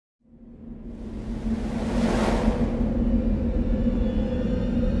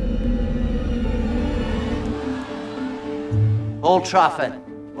Old Trafford.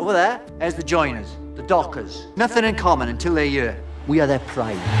 Over there's the joiners, the dockers. Nothing in common until they're here. We are their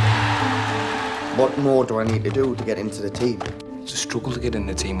pride. What more do I need to do to get into the team? It's a struggle to get in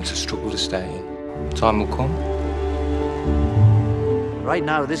the team, it's a struggle to stay in. Time will come. Right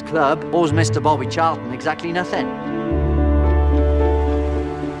now, this club owes Mr. Bobby Charlton exactly nothing.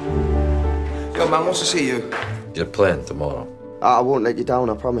 Yo, man, wants to see you. You're playing tomorrow. I won't let you down,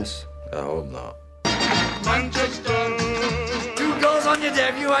 I promise. I hope not. Manchester! 2 goals on your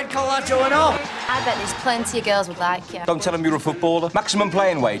debut, I'd call that showing off. I bet there's plenty of girls would like you. Don't tell them you're a footballer. Maximum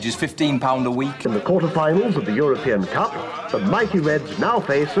playing wage is £15 a week. In the quarter-finals of the European Cup, the mighty Reds now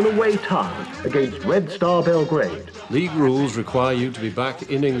face an away tie against Red Star Belgrade. League rules require you to be back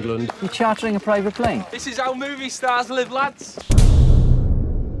in England. You're chartering a private plane? This is how movie stars live, lads.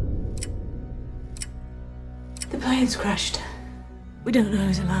 The plane's crashed. We don't know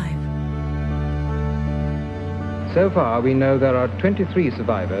who's alive. So far, we know there are 23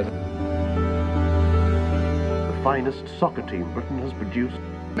 survivors. The finest soccer team Britain has produced.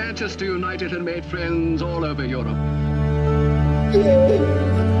 Manchester United had made friends all over Europe.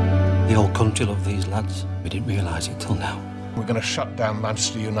 The whole country loved these lads. We didn't realise it till now. We're going to shut down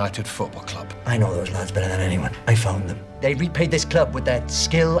Manchester United Football Club. I know those lads better than anyone. I found them. They repaid this club with their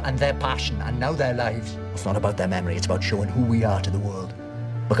skill and their passion, and now their lives. It's not about their memory, it's about showing who we are to the world.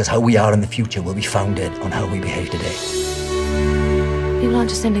 Because how we are in the future will be founded on how we behave today. People aren't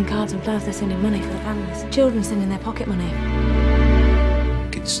just sending cards and flowers, they're sending money for the families. Children sending their pocket money.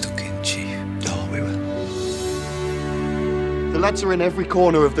 Get stuck in, Chief. Oh, we will. The lads are in every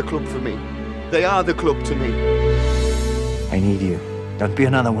corner of the club for me. They are the club to me. I need you. Don't be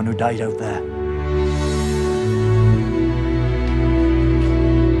another one who died out there.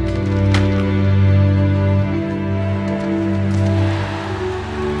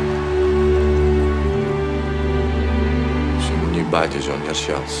 Some new badges on your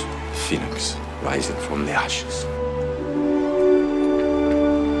shells. Phoenix, rising from the ashes.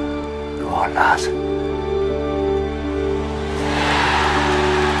 Go on, lad.